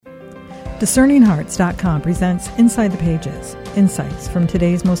DiscerningHearts.com presents Inside the Pages, insights from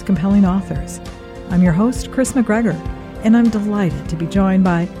today's most compelling authors. I'm your host, Kris McGregor, and I'm delighted to be joined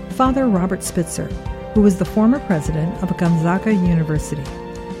by Father Robert Spitzer, who was the former president of Gonzaga University.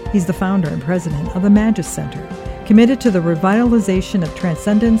 He's the founder and president of the Magis Center, committed to the revitalization of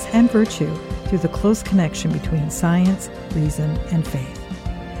transcendence and virtue through the close connection between science, reason, and faith.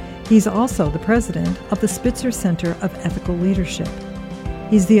 He's also the president of the Spitzer Center of Ethical Leadership.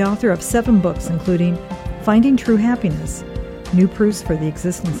 He's the author of 7 books, including Finding True Happiness, New Proofs for the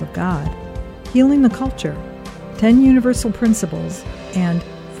Existence of God, Healing the Culture, 10 Universal Principles, and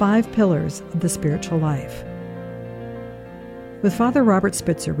 5 Pillars of the Spiritual Life. With Father Robert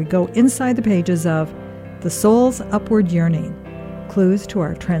Spitzer, we go inside the pages of The Soul's Upward Yearning, Clues to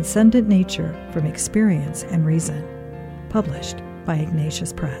Our Transcendent Nature from Experience and Reason, published by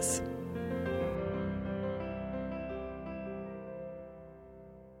Ignatius Press.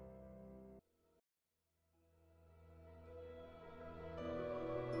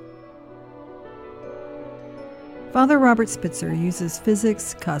 Father Robert Spitzer uses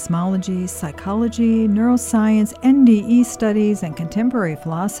physics, cosmology, psychology, neuroscience, NDE studies, and contemporary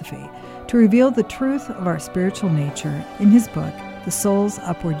philosophy to reveal the truth of our spiritual nature in his book, The Soul's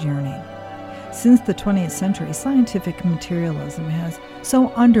Upward Yearning. Since the 20th century, scientific materialism has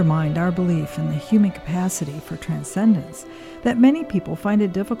so undermined our belief in the human capacity for transcendence that many people find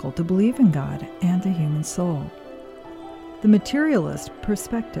it difficult to believe in God and the human soul. The materialist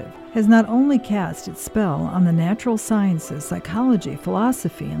perspective has not only cast its spell on the natural sciences, psychology,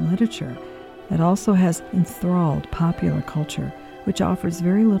 philosophy, and literature, it also has enthralled popular culture, which offers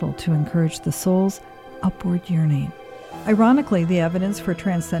very little to encourage the soul's upward yearning. Ironically, the evidence for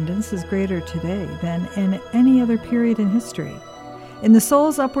transcendence is greater today than in any other period in history. In The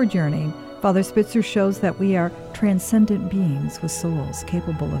Soul's Upward Yearning, Father Spitzer shows that we are transcendent beings with souls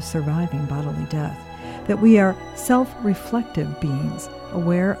capable of surviving bodily death, that we are self-reflective beings,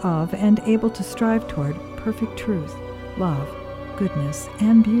 aware of and able to strive toward perfect truth, love, goodness,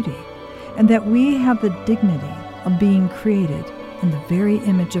 and beauty, and that we have the dignity of being created in the very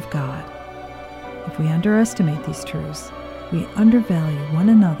image of God. If we underestimate these truths, we undervalue one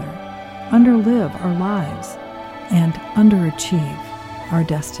another, underlive our lives, and underachieve our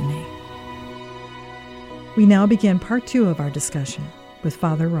destiny. We now begin part 2 of our discussion with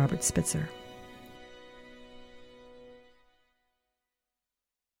Father Robert Spitzer.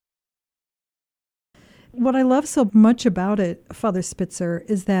 What I love so much about it, Father Spitzer,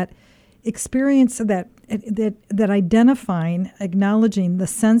 is that experience, that identifying, acknowledging the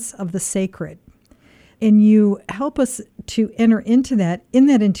sense of the sacred. And you help us to enter into that, in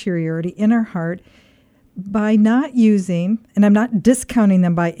that interiority, in our heart, by not using, and I'm not discounting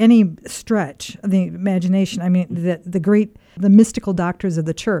them by any stretch of the imagination. I mean, the mystical doctors of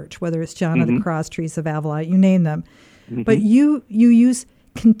the church, whether it's John of the Cross, Teresa of Avila, you name them. But you use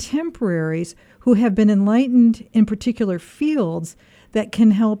contemporaries who have been enlightened in particular fields that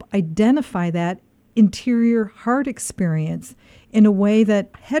can help identify that interior heart experience in a way that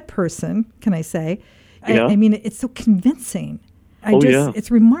head person, can I say, I mean, it's so convincing.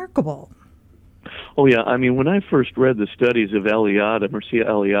 It's remarkable. Oh, yeah. I mean, when I first read the studies of Marcia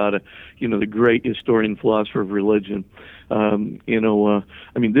Eliade, the great historian, philosopher of religion, I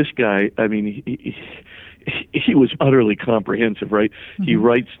mean, this guy, I mean, he was utterly comprehensive, right? He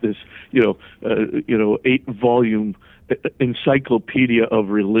writes this, 8-volume encyclopedia of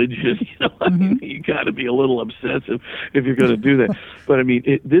religion. I mean, you got to be a little obsessive if you're going to do that. But I mean,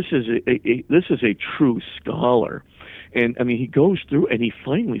 this is a true scholar, and I mean, he goes through and he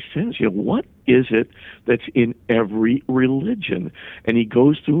finally says, what is it that's in every religion? And he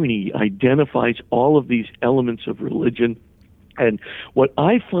goes through and he identifies all of these elements of religion. And what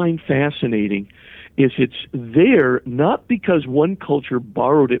I find fascinating is it's there not because one culture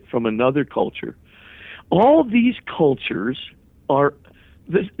borrowed it from another culture. All these cultures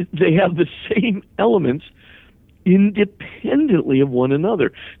they have the same elements independently of one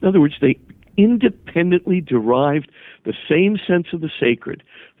another. In other words, they independently derived the same sense of the sacred,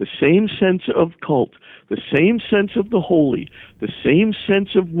 the same sense of cult, the same sense of the holy, the same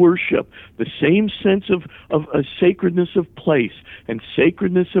sense of worship, the same sense of a sacredness of place and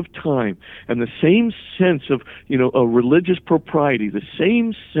sacredness of time, and the same sense of, a religious propriety, the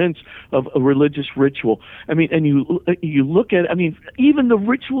same sense of a religious ritual. I mean, and you look at, even the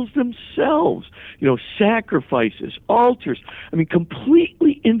rituals themselves, sacrifices, altars,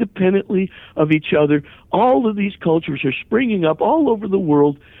 completely independently of each other. All of these cultures are springing up all over the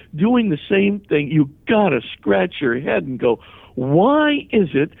world doing the same thing. You gotta scratch your head and go, Why is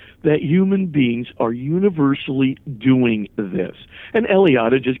it that human beings are universally doing this? And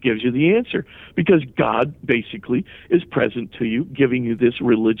Eliade just gives you the answer. Because God basically is present to you, giving you this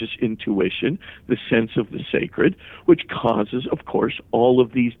religious intuition, the sense of the sacred, which causes, of course, all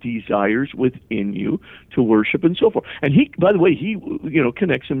of these desires within you to worship and so forth. And he, by the way, he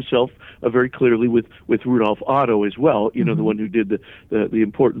connects himself very clearly with Rudolf Otto as well, the one who did the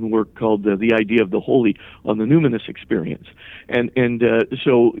important work called The Idea of the Holy on the Numinous Experience.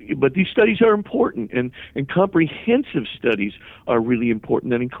 But these studies are important, and comprehensive studies are really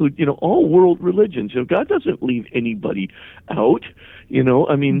important that include, all world religions. God doesn't leave anybody out.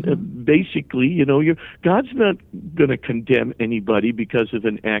 Basically, God's not going to condemn anybody because of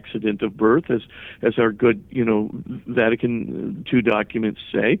an accident of birth, as our good, Vatican II documents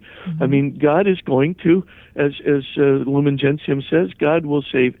say. God is going to, as Lumen Gentium says, God will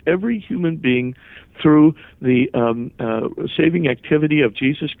save every human being through the saving activity of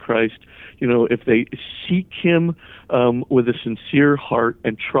Jesus Christ, if they seek him with a sincere heart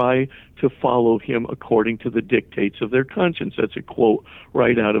and try to follow him according to the dictates of their conscience. That's a quote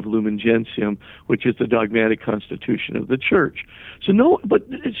right out of Lumen Gentium, which is the dogmatic constitution of the Church.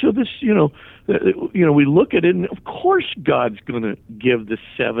 We look at it, and of course God's going to give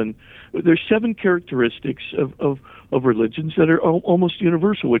there's 7 characteristics of religions that are almost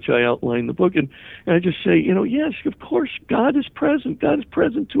universal, which I outline in the book. And I just say, yes, of course, God is present. God is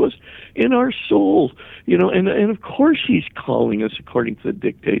present to us in our souls, and of course he's calling us according to the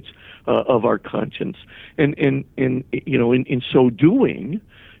dictates of our conscience. And in so doing,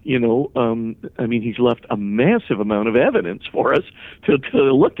 he's left a massive amount of evidence for us to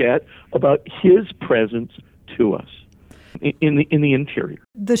look at about his presence to us in the interior.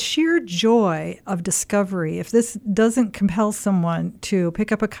 The sheer joy of discovery, if this doesn't compel someone to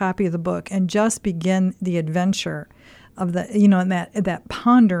pick up a copy of the book and just begin the adventure of that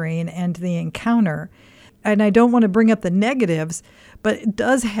pondering and the encounter, and I don't want to bring up the negatives, but it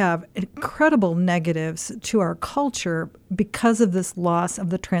does have incredible negatives to our culture because of this loss of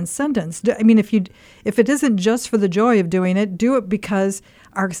the transcendence. If it isn't just for the joy of doing it, do it because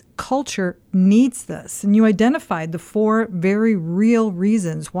our culture needs this. And you identified the 4 very real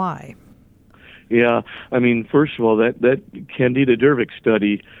reasons why. Yeah, first of all, that Candida Dervick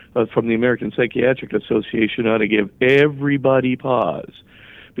study from the American Psychiatric Association ought to give everybody pause.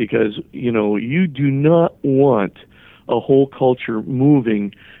 Because, you do not want a whole culture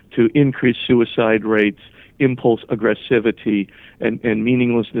moving to increase suicide rates, impulse aggressivity, and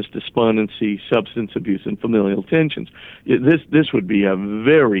meaninglessness, despondency, substance abuse, and familial tensions. This would be a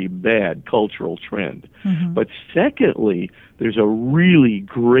very bad cultural trend. But secondly, there's a really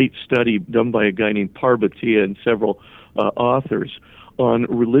great study done by a guy named Parbatia and several authors on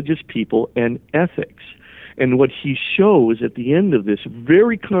religious people and ethics. And what he shows at the end of this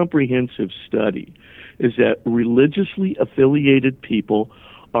very comprehensive study is that religiously affiliated people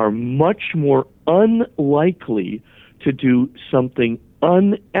are much more unlikely to do something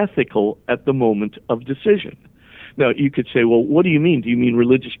unethical at the moment of decision. Now, you could say, well, what do you mean? Do you mean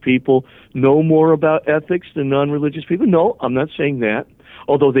religious people know more about ethics than non-religious people? No, I'm not saying that,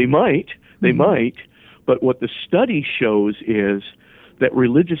 although they might. But what the study shows is that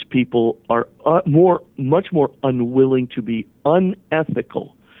religious people are much more unwilling to be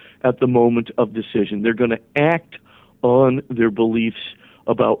unethical at the moment of decision. They're going to act on their beliefs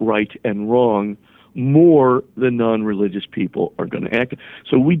about right and wrong more than non-religious people are going to act.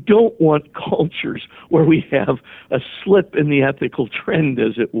 So we don't want cultures where we have a slip in the ethical trend,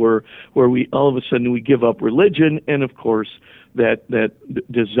 as it were, where we all of a sudden we give up religion, and of course that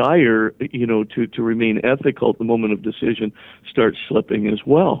desire, to remain ethical at the moment of decision starts slipping as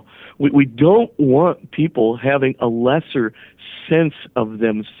well. We don't want people having a lesser sense of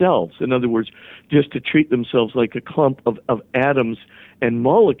themselves. In other words, just to treat themselves like a clump of atoms and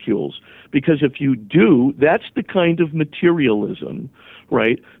molecules. Because if you do, that's the kind of materialism,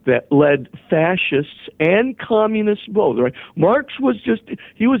 right, that led fascists and communists both, right? Marx was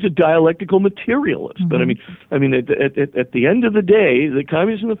he was a dialectical materialist. But at the end of the day, the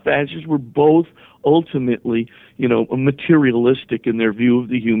communists and the fascists were both ultimately, materialistic in their view of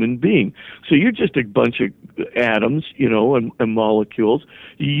the human being. So you're just a bunch of atoms, and molecules.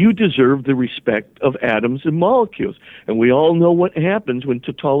 You deserve the respect of atoms and molecules. And we all know what happens when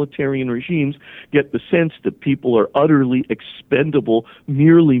totalitarian regimes get the sense that people are utterly expendable,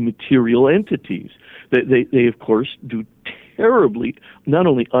 merely material entities. They of course, do terribly, not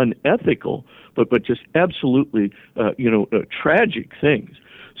only unethical, but just absolutely, tragic things.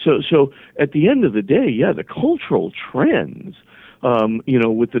 So at the end of the day, the cultural trends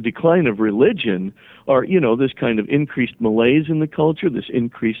with the decline of religion, are, this kind of increased malaise in the culture, this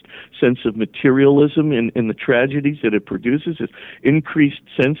increased sense of materialism and the tragedies that it produces, this increased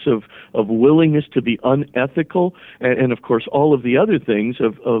sense of willingness to be unethical, and of course all of the other things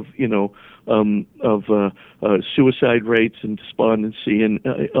of suicide rates and despondency and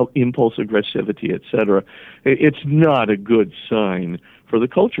impulse aggressivity, etc. It's not a good sign for the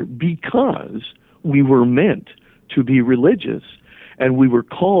culture, because we were meant to be religious, and we were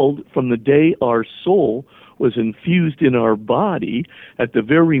called from the day our soul was infused in our body. At the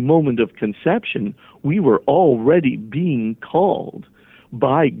very moment of conception, we were already being called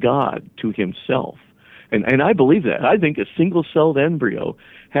by God to himself. And I believe that. I think a single-celled embryo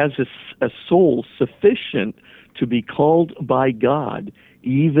has a soul sufficient to be called by God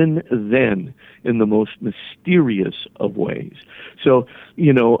even then, in the most mysterious of ways. So,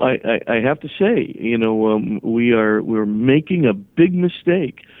 I have to say, we're making a big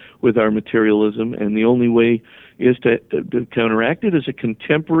mistake with our materialism, and the only way is to counteract it is a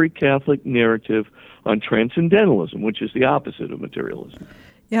contemporary Catholic narrative on transcendentalism, which is the opposite of materialism.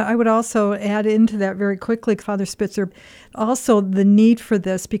 Yeah, I would also add into that very quickly, Father Spitzer, also the need for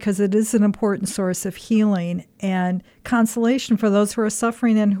this, because it is an important source of healing and consolation for those who are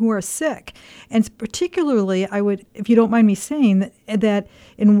suffering and who are sick. And particularly, I would, if you don't mind me saying, that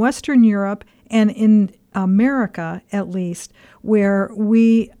in Western Europe and in America, at least, where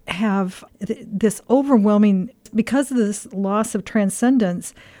we have this overwhelming, because of this loss of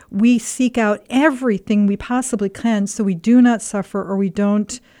transcendence, we seek out everything we possibly can so we do not suffer, or we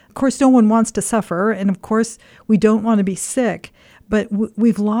don't. Of course, no one wants to suffer, and of course, we don't want to be sick, but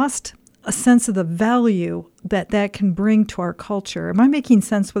we've lost a sense of the value that can bring to our culture. Am I making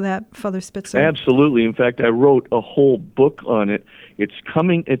sense with that, Father Spitzer? Absolutely. In fact, I wrote a whole book on it. It's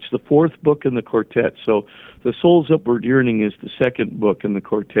the fourth book in the quartet. So The Soul's Upward Yearning is the second book in the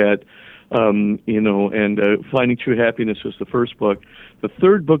quartet. And Finding True Happiness was the first book. The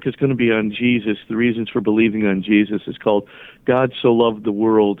third book is going to be on Jesus. The reasons for believing on Jesus is called God So Loved the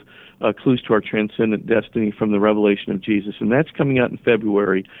World, Clues to Our Transcendent Destiny from the Revelation of Jesus. And that's coming out in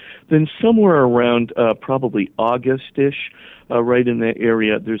February. Then somewhere around probably August-ish, right in that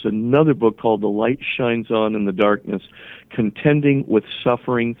area, there's another book called The Light Shines On in the Darkness, Contending with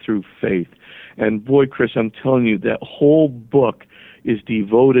Suffering Through Faith. And boy, Kris, I'm telling you, that whole book is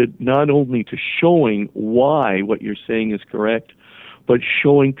devoted not only to showing why what you're saying is correct, but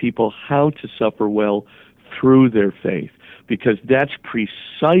showing people how to suffer well through their faith, because that's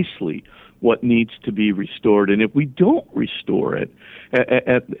precisely what needs to be restored. And if we don't restore it,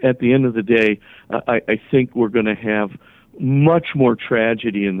 at the end of the day, I think we're going to have much more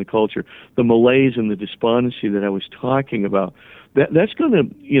tragedy in the culture. The malaise and the despondency that I was talking about, that's going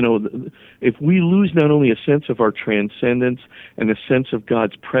to, if we lose not only a sense of our transcendence and a sense of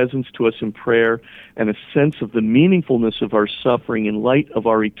God's presence to us in prayer and a sense of the meaningfulness of our suffering in light of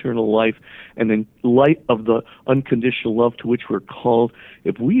our eternal life and in light of the unconditional love to which we're called,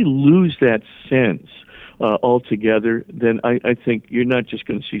 if we lose that sense altogether, then I think you're not just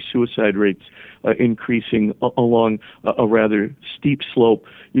going to see suicide rates increasing along a rather steep slope.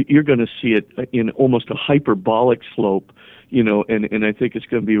 You're going to see it in almost a hyperbolic slope, and I think it's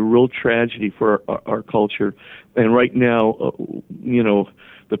going to be a real tragedy for our culture. And right now,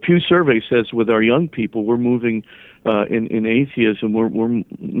 the Pew survey says with our young people, we're moving in atheism. We're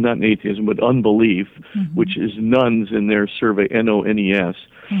not in atheism, but unbelief, which is nuns in their survey, NONES.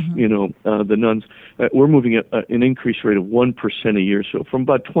 The nuns, we're moving at an increase rate of 1% a year, so from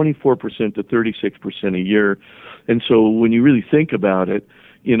about 24% to 36% a year. And so when you really think about it,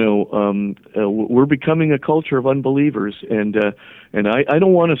 we're becoming a culture of unbelievers, and I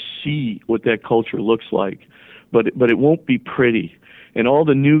don't want to see what that culture looks like, but it won't be pretty. And all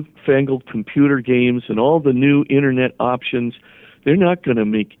the newfangled computer games and all the new internet options, they're not going to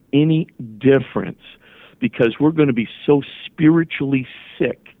make any difference, because we're going to be so spiritually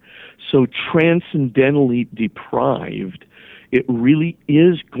sick, so transcendentally deprived. It really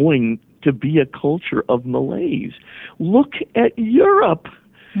is going to be a culture of malaise. Look at Europe.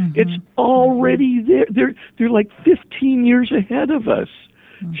 It's already there. They're like 15 years ahead of us.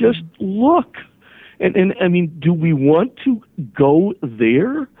 Just look. And I mean, do we want to go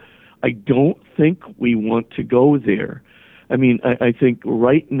there? I don't think we want to go there. I mean, I think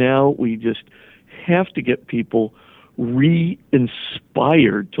right now we just have to get people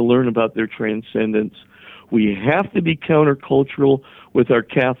re-inspired to learn about their transcendence. We have to be countercultural with our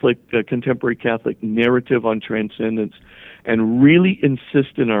contemporary Catholic narrative on transcendence, and really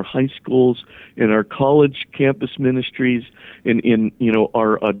insist in our high schools, in our college campus ministries, in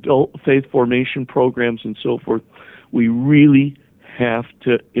our adult faith formation programs and so forth. We really have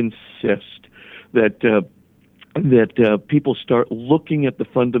to insist that people start looking at the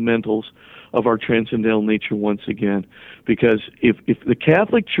fundamentals of our transcendental nature once again. Because if the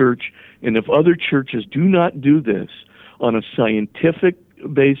Catholic Church and if other churches do not do this on a scientific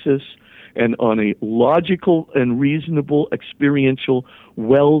basis and on a logical and reasonable, experiential,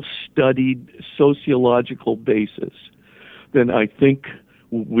 well-studied sociological basis, then I think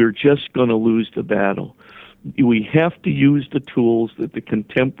we're just going to lose the battle. We have to use the tools that the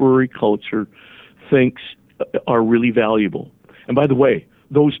contemporary culture thinks are really valuable. And by the way,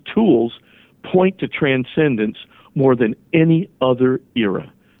 those tools point to transcendence more than any other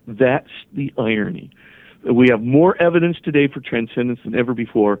era. That's the irony. We have more evidence today for transcendence than ever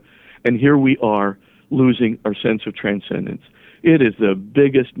before, and here we are losing our sense of transcendence. It is the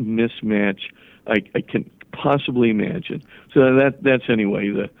biggest mismatch I can possibly imagine. So that's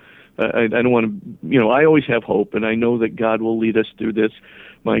anyway. I don't want to, I always have hope, and I know that God will lead us through this.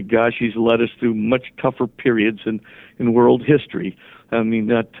 My gosh, He's led us through much tougher periods in world history. I mean,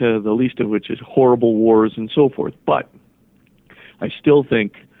 not the least of which is horrible wars and so forth. But I still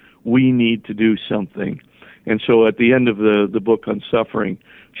think we need to do something. And so at the end of the book on suffering,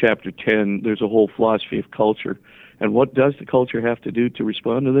 chapter 10, there's a whole philosophy of culture. And what does the culture have to do to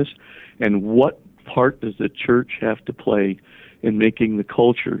respond to this? And what part does the church have to play in making the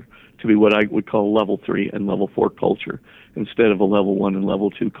culture to be what I would call level 3 and level 4 culture instead of a level 1 and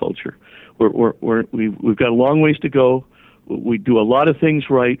level 2 culture? We've got a long ways to go. We do a lot of things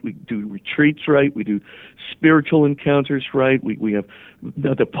right. We do retreats right. We do spiritual encounters right. We have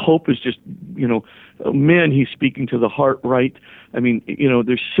the Pope is just, man, he's speaking to the heart right. I mean,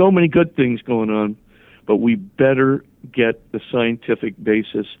 there's so many good things going on, but we better get the scientific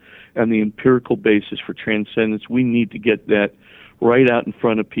basis and the empirical basis for transcendence. We need to get that right out in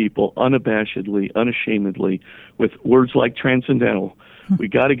front of people, unabashedly, unashamedly, with words like transcendental. We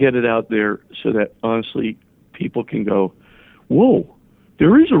got to get it out there so that, honestly, people can go, whoa,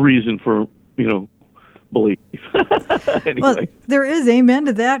 there is a reason for, belief. Anyway. Well, there is, amen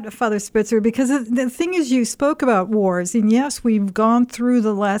to that, Father Spitzer, because the thing is, you spoke about wars, and yes, we've gone through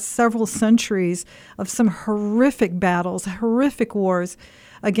the last several centuries of some horrific battles, horrific wars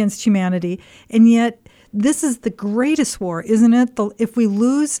against humanity, and yet this is the greatest war, isn't it? If we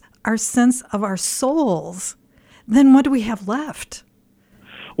lose our sense of our souls, then what do we have left?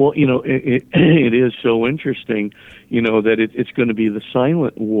 Well, it is so interesting, that it's going to be the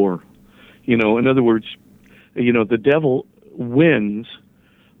silent war. In other words, the devil wins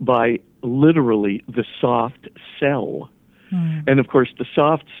by literally the soft sell. And of course, the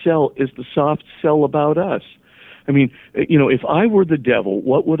soft sell is the soft sell about us. I mean, if I were the devil,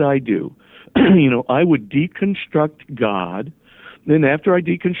 what would I do? I would deconstruct God. Then after I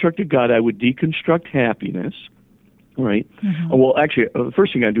deconstructed God, I would deconstruct happiness. Right. Mm-hmm. Well, actually, the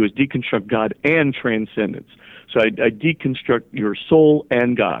first thing I do is deconstruct God and transcendence. So I deconstruct your soul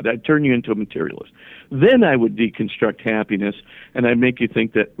and God. I turn you into a materialist. Then I would deconstruct happiness, and I make you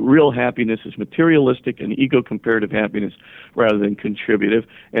think that real happiness is materialistic and ego-comparative happiness rather than contributive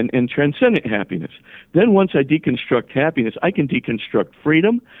and transcendent happiness. Then once I deconstruct happiness, I can deconstruct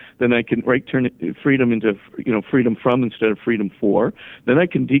freedom. Then I can turn freedom into freedom from instead of freedom for. Then I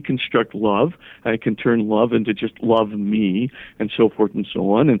can deconstruct love. I can turn love into just love me and so forth and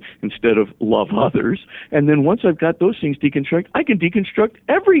so on, and instead of love others. And then once I've got those things deconstruct, I can deconstruct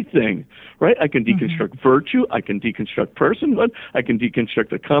everything, right? I can deconstruct virtue. I can deconstruct personhood. I can deconstruct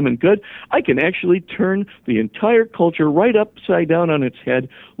the common good. I can actually turn the entire culture right upside down on its head,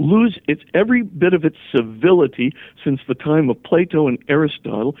 lose every bit of its civility since the time of Plato and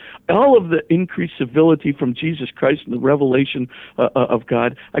Aristotle, all of the increased civility from Jesus Christ and the revelation of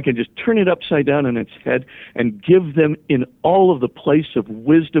God. I can just turn it upside down on its head and give them in all of the place of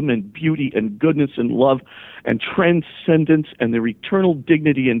wisdom and beauty and goodness and love and transcendence and their eternal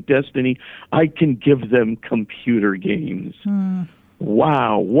dignity and destiny. I can give them computer games.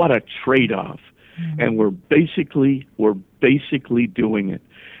 Wow, what a trade-off. And we're basically doing it.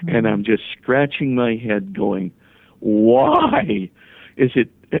 And I'm just scratching my head going, why?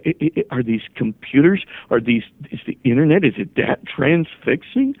 Are these computers? Is the internet? Is it that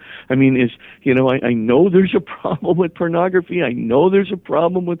transfixing? I mean, I know there's a problem with pornography. I know there's a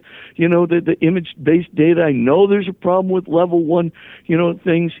problem with, the image-based data. I know there's a problem with level 1,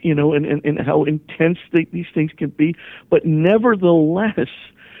 things, and how intense these things can be. But nevertheless,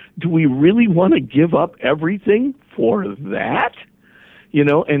 do we really want to give up everything for that?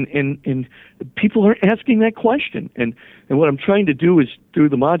 And people aren't asking that question. And what I'm trying to do is, through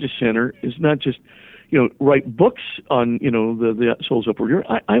the Maja Center, is not just, write books on, the Souls Upward.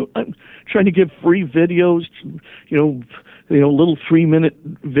 I'm trying to give free videos, little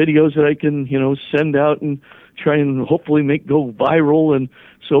 3-minute videos that I can, send out and try and hopefully make go viral and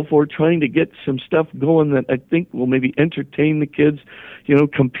so forth, trying to get some stuff going that I think will maybe entertain the kids.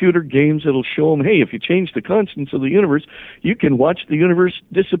 Computer games that'll show them, hey, if you change the constants of the universe, you can watch the universe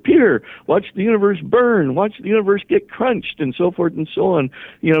disappear, watch the universe burn, watch the universe get crunched, and so forth and so on.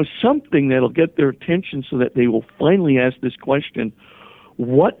 Something that'll get their attention so that they will finally ask this question: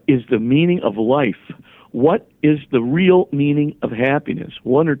 what is the meaning of life? What is the real meaning of happiness?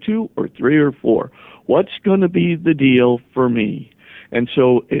 1 or 2 or 3 or 4? What's going to be the deal for me? And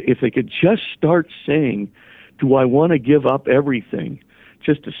so if they could just start saying, do I want to give up everything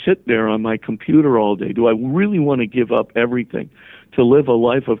just to sit there on my computer all day? Do I really want to give up everything to live a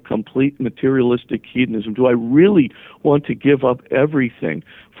life of complete materialistic hedonism? Do I really want to give up everything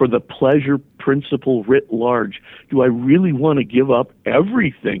for the pleasure principle writ large? Do I really want to give up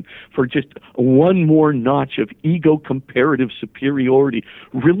everything for just one more notch of ego comparative superiority?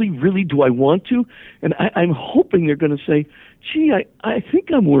 Really, really, do I want to? And I'm hoping they're going to say, gee, I think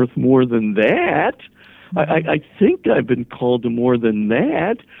I'm worth more than that. I think I've been called to more than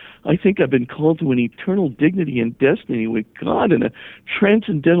that. I think I've been called to an eternal dignity and destiny with God and a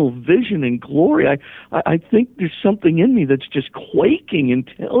transcendental vision and glory. I think there's something in me that's just quaking and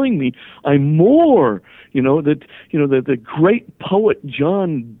telling me I'm more. The great poet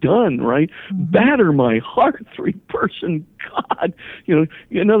John Donne, right? Mm-hmm. Batter my heart, 3-person God.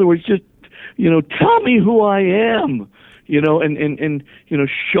 In other words, just tell me who I am. And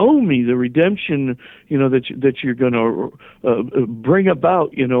show me the redemption, that you're going to bring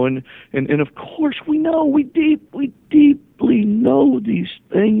about, and of course we deeply know these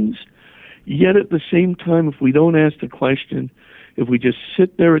things. Yet at the same time, if we don't ask the question, if we just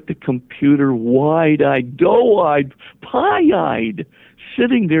sit there at the computer, wide-eyed, doe-eyed, pie-eyed,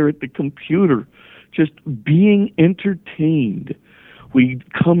 sitting there at the computer, just being entertained, we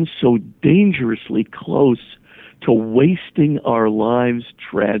come so dangerously close to wasting our lives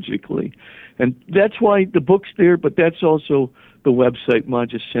tragically. And that's why the book's there, but that's also the website,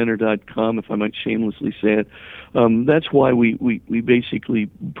 majacenter.com, if I might shamelessly say it. That's why we basically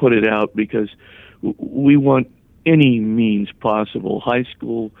put it out, because we want any means possible, high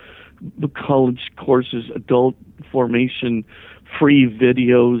school, college courses, adult formation, free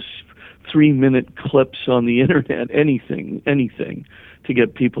videos, 3-minute clips on the internet, anything, to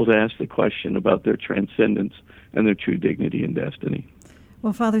get people to ask the question about their transcendence and their true dignity and destiny.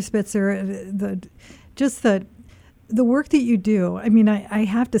 Well, Father Spitzer, the work that you do, I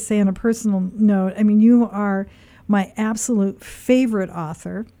have to say on a personal note, you are my absolute favorite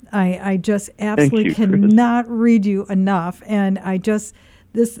author. I just absolutely cannot read you enough. And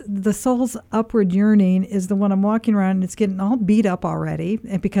The Soul's Upward Yearning is the one I'm walking around, and it's getting all beat up already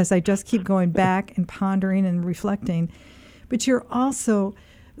because I just keep going back and pondering and reflecting. But you're also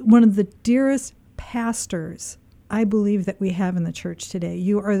one of the dearest pastors I believe that we have in the church today.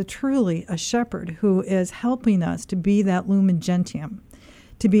 You are truly a shepherd who is helping us to be that lumen gentium,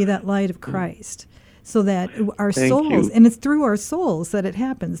 to be that light of Christ, so that our souls, and it's through our souls that it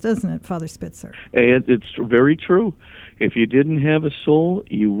happens, doesn't it, Father Spitzer? It's very true. If you didn't have a soul,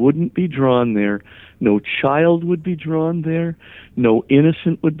 you wouldn't be drawn there. No child would be drawn there. No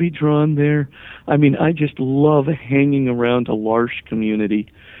innocent would be drawn there. I just love hanging around a L'Arche community.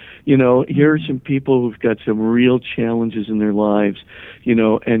 Here are some people who've got some real challenges in their lives,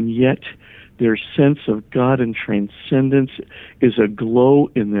 and yet their sense of God and transcendence is a glow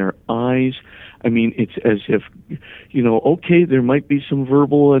in their eyes. It's as if, okay, there might be some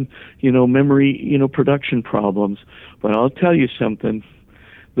verbal and, memory, production problems, but I'll tell you something.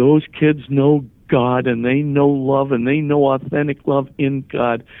 Those kids know God, and they know love, and they know authentic love in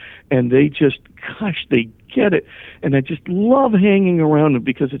God, and they just, they get it. And I just love hanging around them,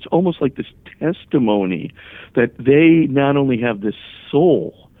 because it's almost like this testimony that they not only have this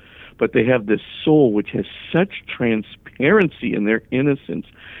soul, but they have this soul which has such transparency in their innocence,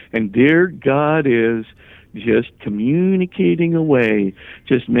 and their God is just communicating away,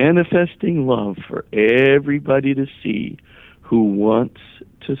 just manifesting love for everybody to see who wants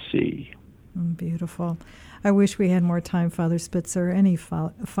to see. Beautiful. I wish we had more time, Father Spitzer. Any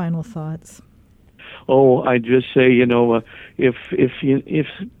final thoughts? Oh, I just say, if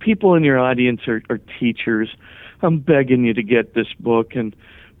people in your audience are teachers, I'm begging you to get this book and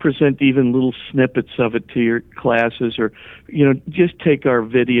present even little snippets of it to your classes, or, just take our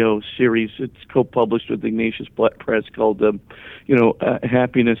video series. It's co-published with Ignatius Press called,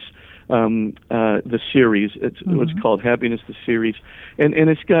 Happiness the series. It's what's called Happiness, the series, and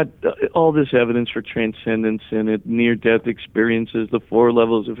it's got all this evidence for transcendence in it, near-death experiences, the 4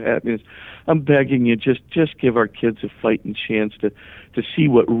 levels of happiness. I'm begging you, just give our kids a fighting chance to see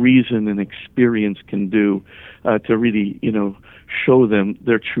what reason and experience can do, to really, show them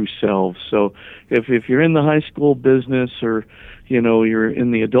their true selves. So if you're in the high school business, or you're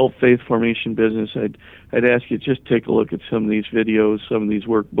in the adult faith formation business, I'd ask you just take a look at some of these videos, some of these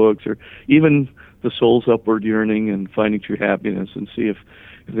workbooks, or even The Soul's Upward Yearning and Finding True Happiness, and see if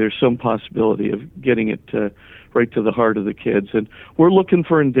there's some possibility of getting it right to the heart of the kids. And we're looking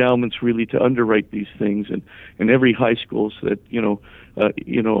for endowments really to underwrite these things, and every high school, so that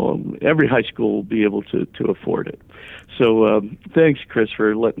every high school will be able to afford it. So thanks, Kris,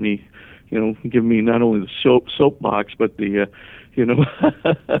 for letting me give me not only the soapbox, but the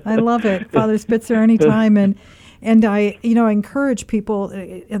I love it, Father Spitzer, anytime. And I encourage people,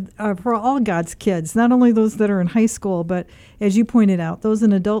 for all God's kids, not only those that are in high school, but as you pointed out, those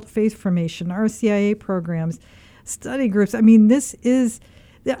in adult faith formation, RCIA programs, study groups. I mean, this is,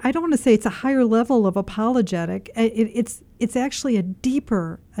 I don't want to say it's a higher level of apologetic. It's actually a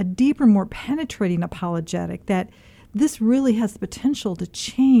deeper, more penetrating apologetic, that this really has the potential to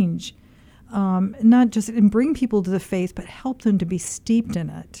change, not just and bring people to the faith, but help them to be steeped in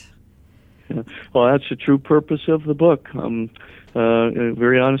it. Yeah. Well, that's the true purpose of the book.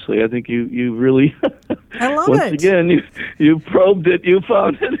 Very honestly, I think you really, I love once it. again, you probed it, you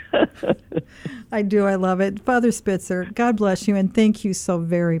found it. I do, I love it. Father Spitzer, God bless you, and thank you so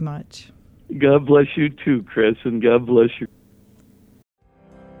very much. God bless you too, Kris, and God bless you.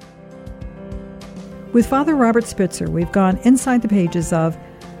 With Father Robert Spitzer, we've gone inside the pages of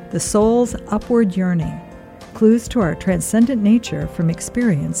The Soul's Upward Yearning, Clues to Our Transcendent Nature from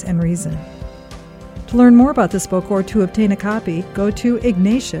Experience and Reason. To learn more about this book or to obtain a copy, go to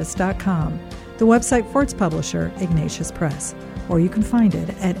Ignatius.com, the website for its publisher, Ignatius Press, or you can find it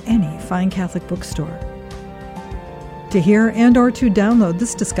at any fine Catholic bookstore. To hear and or to download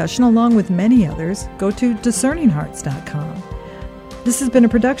this discussion along with many others, go to DiscerningHearts.com. This has been a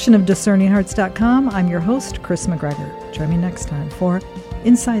production of DiscerningHearts.com. I'm your host, Kris McGregor. Join me next time for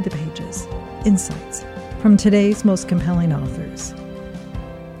Inside the Pages, Insights from today's most compelling authors.